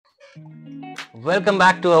Welcome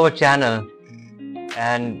back to our channel,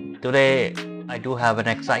 and today I do have an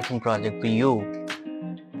exciting project for you.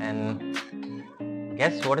 And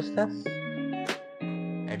guess what is this?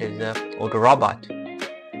 It is a Otto Robot,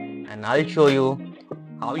 and I'll show you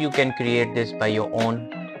how you can create this by your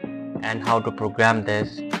own and how to program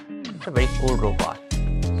this. It's a very cool robot.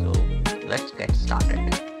 So let's get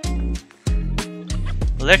started.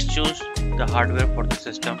 Let's choose the hardware for the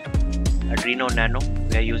system. Arduino Nano,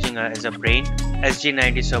 we are using as a brain,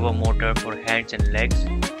 SG90 servo motor for hands and legs,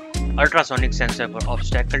 ultrasonic sensor for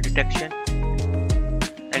obstacle detection,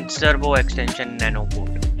 and servo extension nano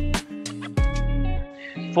board.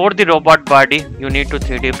 For the robot body, you need to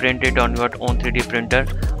 3D print it on your own 3D printer.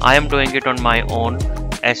 I am doing it on my own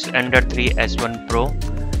Ender 3 S1 Pro,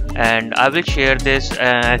 and I will share this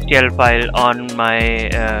STL file on my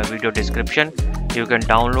video description. You can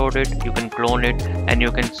download it, you can clone it, and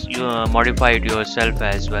you can modify it yourself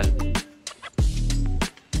as well.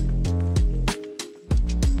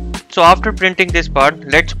 So after printing this part,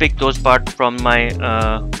 let's pick those parts from my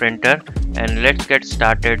printer and let's get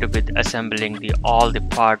started with assembling all the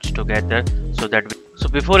parts together. So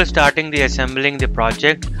before starting the assembling the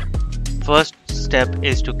project, first step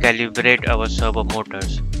is to calibrate our servo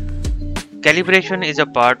motors. Calibration is a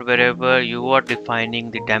part wherever you are defining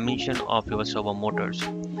the dimension of your servo motors.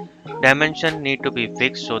 Dimension need to be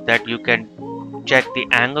fixed so that you can check the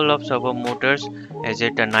angle of servo motors. Is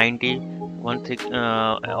it a 90,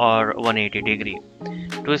 or 180 degree?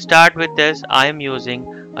 To start with this, I am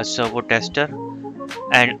using a servo tester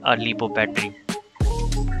and a LiPo battery.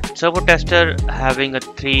 Servo tester having a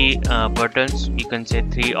 3 buttons, you can say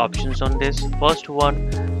 3 options on this. First one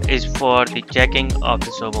is for the checking of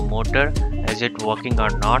the servo motor, is it working or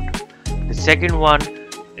not. The second one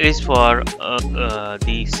is for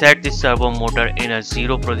set the servo motor in a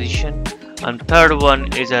 0 position, and third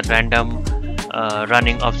one is a random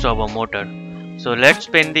running of servo motor. So let's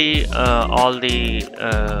spin the all the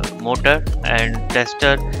motor and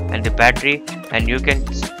tester and the battery, and you can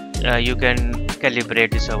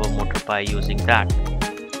calibrate the servo motor by using that.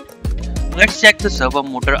 Let's check the servo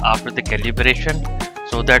motor after the calibration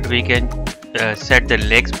so that we can set the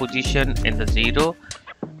legs position in the 0,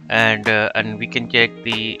 and we can check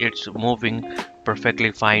it's moving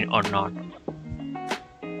perfectly fine or not.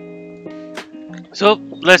 So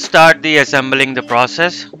let's start the assembling the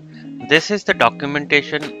process. This is the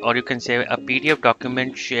documentation, or you can say a PDF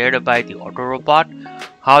document shared by the Otto Robot,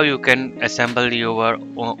 how you can assemble your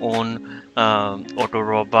own Otto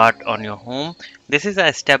Robot on your home. This is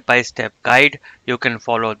a step-by-step guide. You can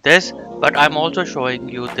follow this, but I'm also showing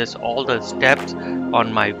you all the steps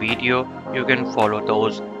on my video. You can follow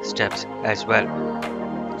those steps as well.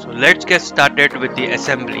 So let's get started with the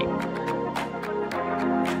assembly.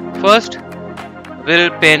 First,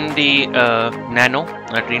 we'll pin the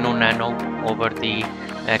Arduino Nano over the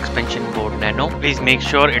expansion board Nano. Please make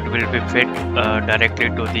sure it will be fit directly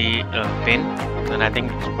to the pin, and I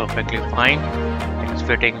think it's perfectly fine. It's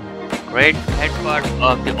fitting great. Head part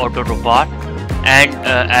of the Otto Robot, and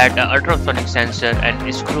add an ultrasonic sensor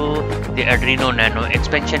and screw the Arduino Nano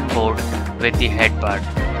expansion board with the head part.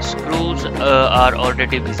 Screws are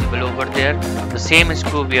already visible over there. The same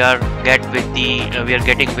screw we are getting with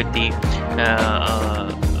the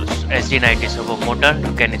SG90 servo motor.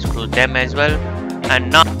 You can screw them as well.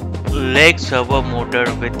 And now leg servo motor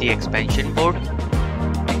with the expansion board.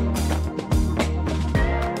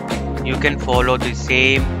 You can follow the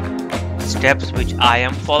same steps which I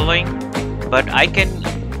am following, but I can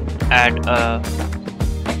add a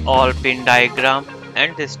all pin diagram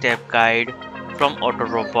and the step guide from Otto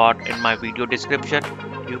Robot in my video description.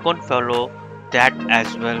 You can follow that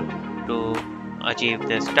as well to achieve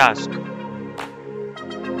this task.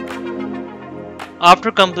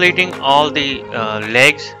 After completing all the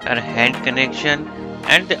legs and hand connection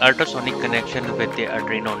and the ultrasonic connection with the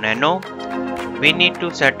Arduino Nano, we need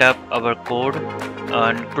to set up our code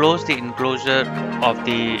and close the enclosure of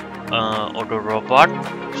the Otto Robot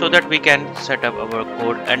so that we can set up our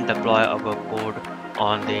code and deploy our code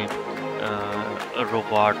on the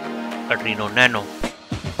robot Arduino Nano.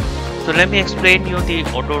 So let me explain you. The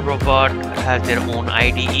Otto Robot has their own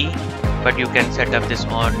IDE, but you can set up this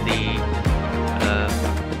on the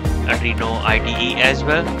Arduino IDE as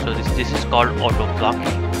well. So this is called auto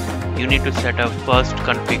blocking. You need to set up first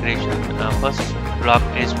configuration. First block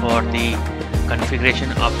is for the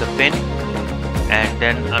configuration of the pin, and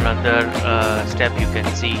then another step you can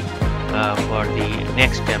see for the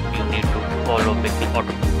next step you need to follow with the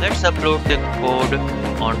auto. Let's upload the code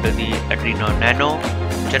onto the Arduino Nano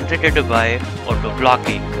generated by auto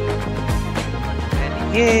blocking.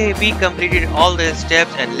 Yay, we completed all the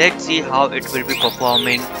steps, and let's see how it will be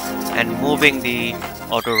performing and moving the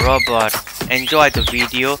Otto Robot. Enjoy the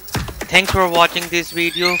video. Thanks for watching this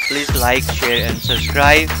video. Please like, share and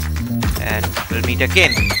subscribe, and we'll meet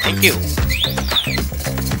again. Thank you.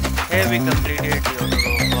 Here we completed the Otto